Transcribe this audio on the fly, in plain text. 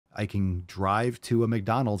I can drive to a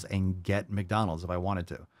McDonald's and get McDonald's if I wanted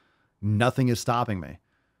to. Nothing is stopping me.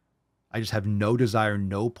 I just have no desire,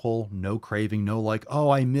 no pull, no craving, no like,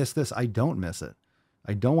 oh, I miss this. I don't miss it.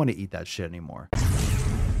 I don't want to eat that shit anymore.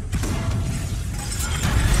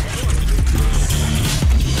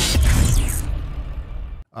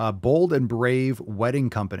 Bold and Brave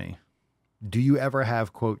Wedding Company. Do you ever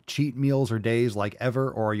have, quote, cheat meals or days like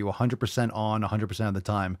ever, or are you 100% on 100% of the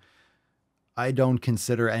time? I don't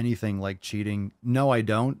consider anything like cheating. No, I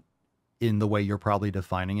don't, in the way you're probably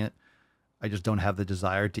defining it. I just don't have the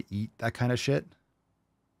desire to eat that kind of shit.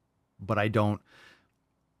 But I don't.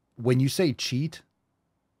 When you say cheat,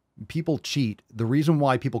 people cheat. The reason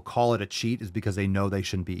why people call it a cheat is because they know they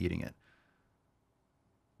shouldn't be eating it.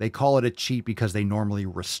 They call it a cheat because they normally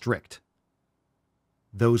restrict.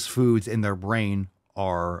 Those foods in their brain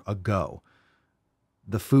are a go.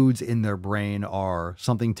 The foods in their brain are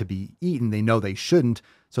something to be eaten. They know they shouldn't,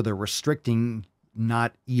 so they're restricting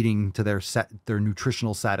not eating to their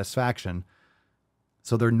nutritional satisfaction.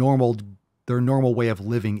 So their normal way of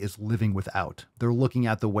living is living without. They're looking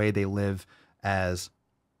at the way they live as,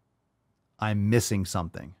 I'm missing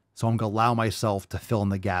something, so I'm going to allow myself to fill in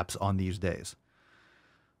the gaps on these days.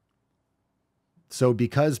 So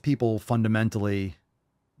because people fundamentally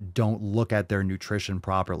don't look at their nutrition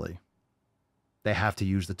properly, they have to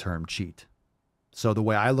use the term cheat. So the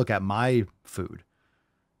way I look at my food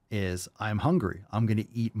is, I'm hungry. I'm going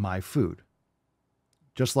to eat my food.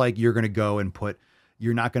 Just like you're going to go and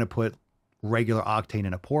you're not going to put regular octane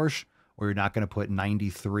in a Porsche, or you're not going to put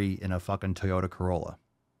 93 in a fucking Toyota Corolla,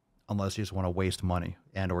 unless you just want to waste money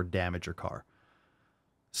and or damage your car.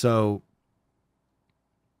 So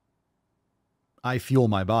I fuel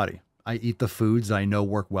my body. I eat the foods that I know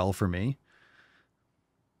work well for me.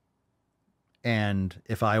 And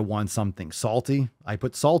if I want something salty, I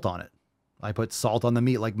put salt on it. I put salt on the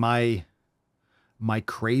meat. Like my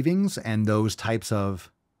cravings and those types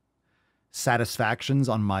of satisfactions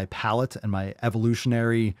on my palate and my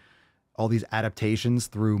evolutionary, all these adaptations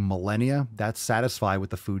through millennia, that's satisfied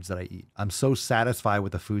with the foods that I eat. I'm so satisfied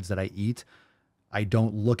with the foods that I eat. I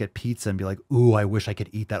don't look at pizza and be like, ooh, I wish I could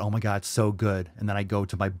eat that. Oh my God, it's so good. And then I go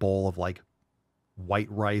to my bowl of like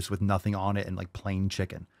white rice with nothing on it and like plain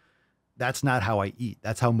chicken. That's not how I eat.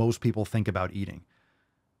 That's how most people think about eating.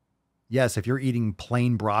 Yes, if you're eating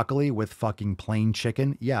plain broccoli with fucking plain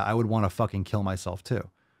chicken, yeah, I would want to fucking kill myself too.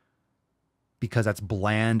 Because that's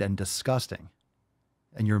bland and disgusting.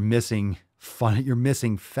 And you're missing fun, you're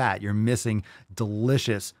missing fat, you're missing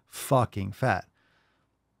delicious fucking fat.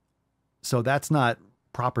 So that's not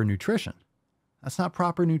proper nutrition. That's not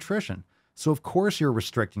proper nutrition. So of course you're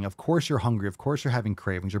restricting. Of course you're hungry. Of course you're having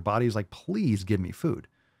cravings. Your body's like, please give me food.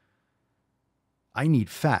 I need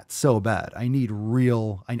fat so bad. I need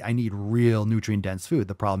real nutrient dense food.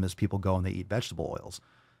 The problem is people go and they eat vegetable oils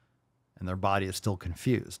and their body is still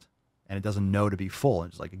confused and it doesn't know to be full.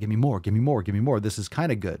 It's like, give me more, give me more, give me more. This is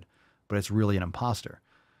kind of good, but it's really an imposter.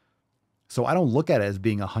 So I don't look at it as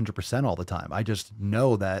being 100% all the time. I just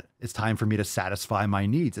know that it's time for me to satisfy my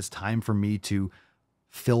needs. It's time for me to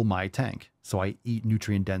fill my tank. So I eat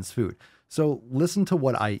nutrient dense food. So listen to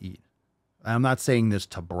what I eat. I'm not saying this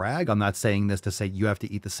to brag. I'm not saying this to say you have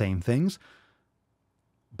to eat the same things,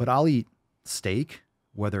 but I'll eat steak,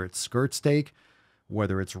 whether it's skirt steak,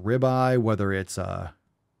 whether it's ribeye, whether it's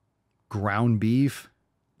ground beef.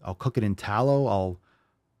 I'll cook it in tallow. I'll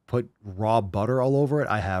put raw butter all over it.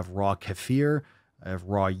 I have raw kefir. I have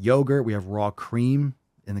raw yogurt. We have raw cream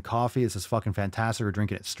in the coffee. This is fucking fantastic. We're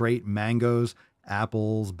drinking it straight. Mangoes,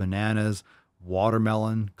 apples, bananas,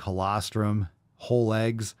 watermelon, colostrum, whole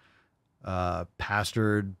eggs,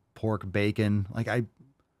 pastured pork, bacon. Like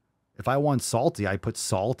if I want salty, I put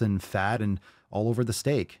salt and fat and all over the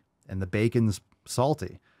steak, and the bacon's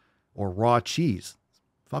salty. Or raw cheese,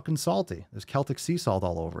 fucking salty. There's Celtic sea salt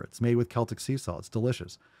all over it. It's made with Celtic sea salt. It's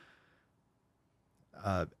delicious.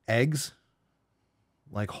 Eggs,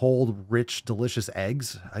 like whole, rich, delicious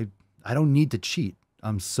eggs. I don't need to cheat.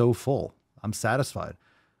 I'm so full. I'm satisfied.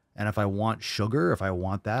 And if I want sugar, if I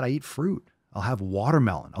want that, I eat fruit. I'll have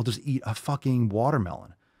watermelon. I'll just eat a fucking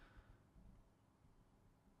watermelon.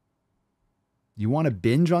 You want to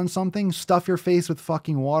binge on something? Stuff your face with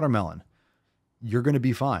fucking watermelon. You're going to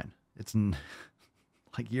be fine. It's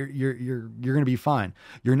like you're going to be fine.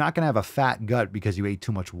 You're not going to have a fat gut because you ate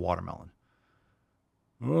too much watermelon.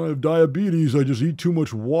 Oh, I have diabetes. I just eat too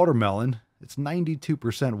much watermelon. It's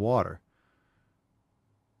 92% water.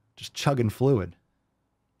 Just chugging fluid.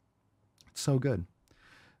 It's so good.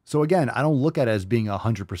 So again, I don't look at it as being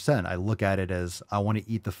 100%. I look at it as I want to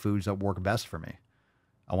eat the foods that work best for me.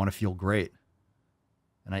 I want to feel great.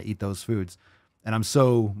 And I eat those foods. And I'm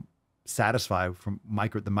so satisfied from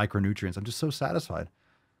the micronutrients. I'm just so satisfied,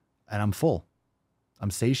 and I'm full.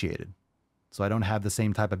 I'm satiated. So I don't have the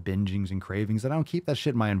same type of bingings and cravings. And I don't keep that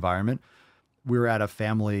shit in my environment. We were at a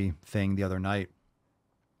family thing the other night,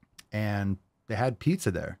 and they had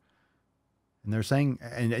pizza there. And they're saying,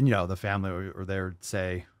 and you know, the family or they would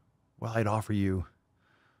say, well, I'd offer you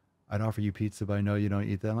pizza, but I know you don't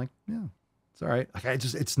eat that. I'm like, yeah, it's all right. Like,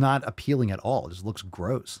 it's not appealing at all. It just looks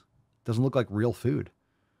gross. It doesn't look like real food.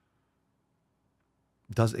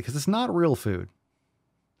 Does it? Because it's not real food.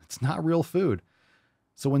 It's not real food.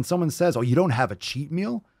 So when someone says, oh, you don't have a cheat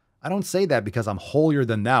meal, I don't say that because I'm holier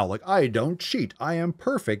than thou. Like, I don't cheat. I am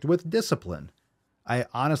perfect with discipline. I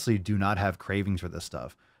honestly do not have cravings for this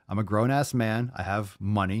stuff. I'm a grown-ass man. I have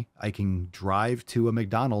money. I can drive to a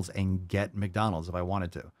McDonald's and get McDonald's if I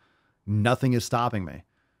wanted to. Nothing is stopping me.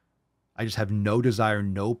 I just have no desire,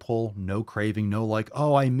 no pull, no craving, no like,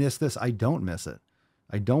 oh, I miss this. I don't miss it.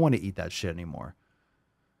 I don't want to eat that shit anymore.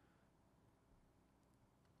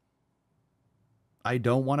 I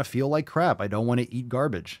don't want to feel like crap. I don't want to eat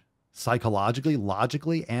garbage. Psychologically,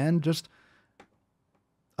 logically, and just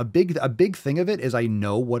a big thing of it is I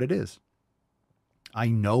know what it is. I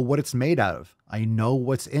know what it's made out of. I know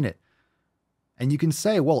what's in it. And you can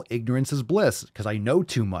say, well, ignorance is bliss because I know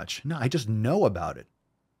too much. No, I just know about it.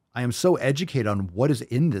 I am so educated on what is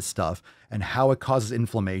in this stuff and how it causes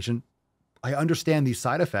inflammation. I understand these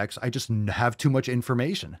side effects. I just have too much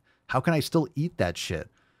information. How can I still eat that shit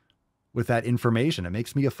with that information? It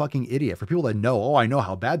makes me a fucking idiot. For people that know, oh, I know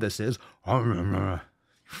how bad this is. You're a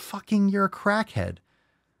crackhead.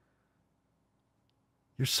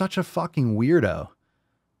 You're such a fucking weirdo.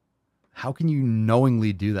 How can you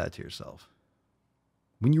knowingly do that to yourself?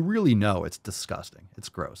 When you really know it's disgusting. It's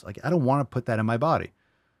gross. Like, I don't want to put that in my body.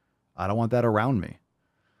 I don't want that around me.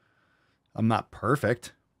 I'm not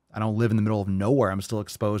perfect. I don't live in the middle of nowhere. I'm still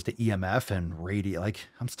exposed to EMF and radio. Like,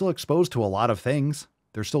 I'm still exposed to a lot of things.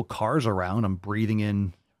 There's still cars around. I'm breathing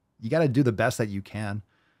in. You got to do the best that you can.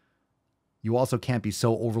 You also can't be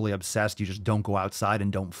so overly obsessed you just don't go outside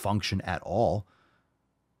and don't function at all.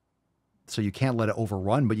 So you can't let it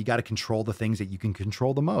overrun, but you got to control the things that you can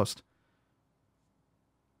control the most.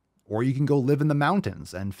 Or you can go live in the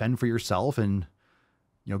mountains and fend for yourself and,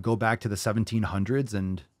 you know, go back to the 1700s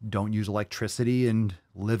and don't use electricity and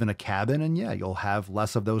live in a cabin. And yeah, you'll have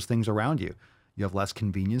less of those things around you. You have less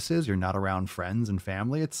conveniences. You're not around friends and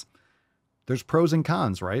family. There's pros and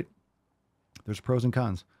cons, right? There's pros and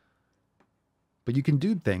cons. But you can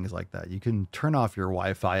do things like that. You can turn off your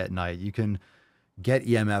Wi-Fi at night. You can get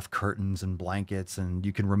EMF curtains and blankets, and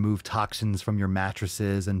you can remove toxins from your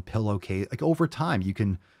mattresses and pillowcase. Like, over time, you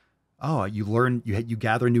can, you learn, you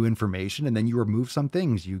gather new information, and then you remove some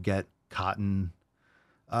things. You get cotton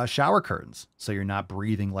shower curtains, so you're not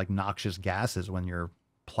breathing like noxious gases when your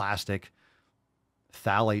plastic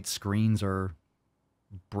phthalate screens are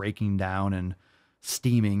breaking down and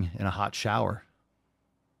steaming in a hot shower.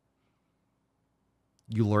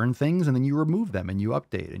 You learn things and then you remove them and you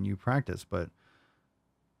update and you practice. But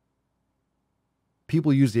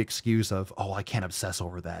people use the excuse of, oh, I can't obsess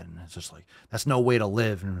over that. And it's just like, that's no way to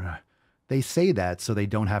live. And they say that so they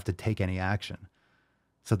don't have to take any action.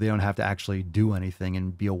 So they don't have to actually do anything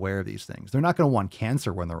and be aware of these things. They're not going to want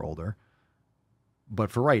cancer when they're older.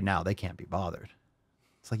 But for right now, they can't be bothered.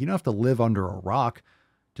 It's like, you don't have to live under a rock.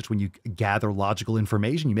 Just when you gather logical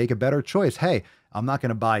information, you make a better choice. Hey, I'm not going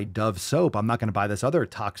to buy Dove soap. I'm not going to buy this other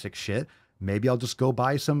toxic shit. Maybe I'll just go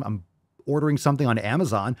buy I'm ordering something on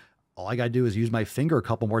Amazon. All I got to do is use my finger a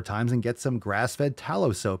couple more times and get some grass-fed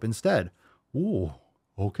tallow soap instead. Ooh,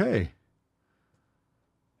 okay.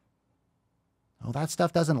 Well, that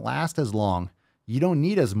stuff doesn't last as long. You don't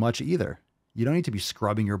need as much either. You don't need to be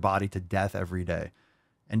scrubbing your body to death every day.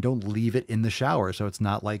 And don't leave it in the shower so it's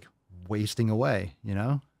not like wasting away, you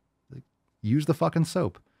know? Like, use the fucking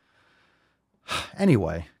soap.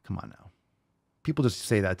 Anyway, come on now. People just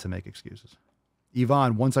say that to make excuses.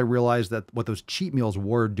 Yvonne, once I realized that what those cheat meals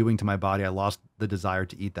were doing to my body, I lost the desire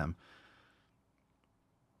to eat them.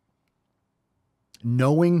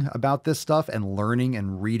 Knowing about this stuff and learning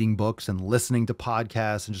and reading books and listening to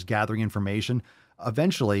podcasts and just gathering information,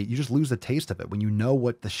 eventually you just lose the taste of it. When you know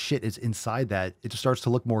what the shit is inside that, it just starts to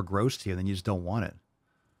look more gross to you and then you just don't want it.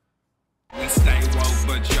 We stay woke,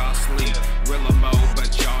 but y'all sleep. Rilla mo,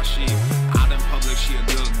 but y'all sheep. Out in public, she a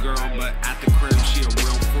good girl, but at the crib, she a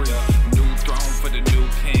real freak. New throne for the new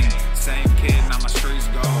king. Same kid, now my streets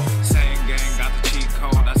go. Same gang, got the cheat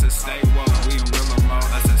code. I said stay woke, we in Rilla mo.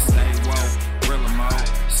 I said stay woke, Rilla mo.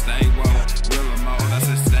 Stay woke, Rilla mo. I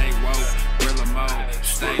said stay woke, Rilla mo.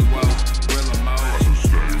 Stay woke, Rilla mo. I said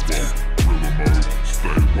stay woke, Rilla mo.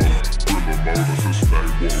 Stay woke, Rilla mo. I said stay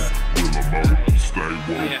woke.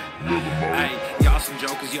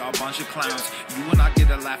 cause y'all a bunch of clowns. You will not get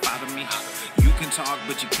a laugh out of me. You can talk,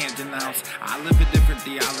 but you can't denounce. I live a different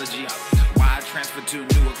theology. Why I transferred to a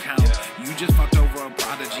new account? You just fucked over a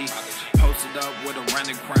prodigy. Posted up with a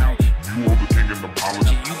rented crown. You are the